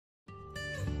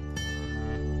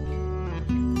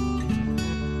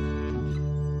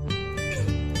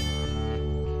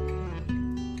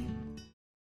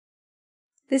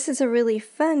This is a really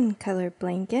fun color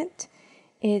blanket.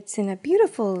 It's in a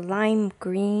beautiful lime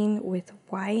green with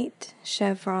white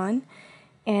chevron,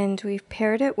 and we've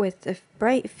paired it with a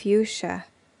bright fuchsia,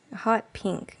 a hot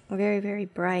pink, very, very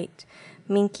bright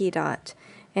Minky dot.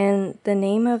 And the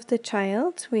name of the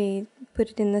child, we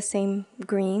put it in the same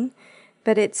green,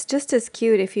 but it's just as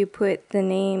cute if you put the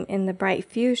name in the bright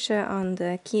fuchsia on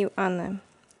the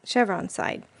chevron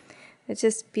side. It's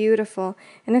just beautiful.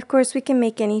 And of course we can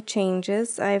make any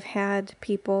changes. I've had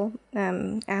people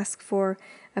ask for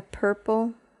a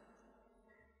purple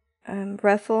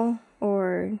ruffle,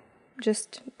 or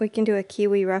just we can do a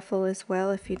kiwi ruffle as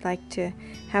well if you'd like to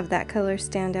have that color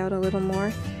stand out a little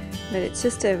more. But it's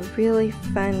just a really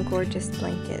fun, gorgeous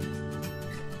blanket.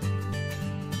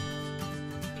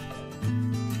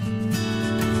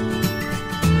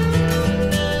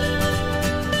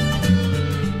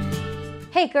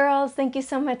 Hey girls, thank you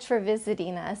so much for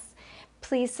visiting us.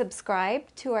 Please subscribe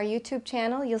to our YouTube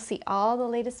channel. You'll see all the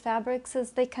latest fabrics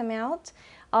as they come out.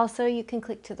 Also, you can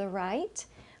click to the right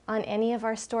on any of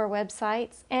our store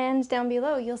websites, and down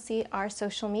below you'll see our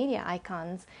social media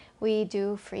icons. We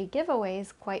do free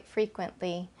giveaways quite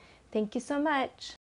frequently. Thank you so much.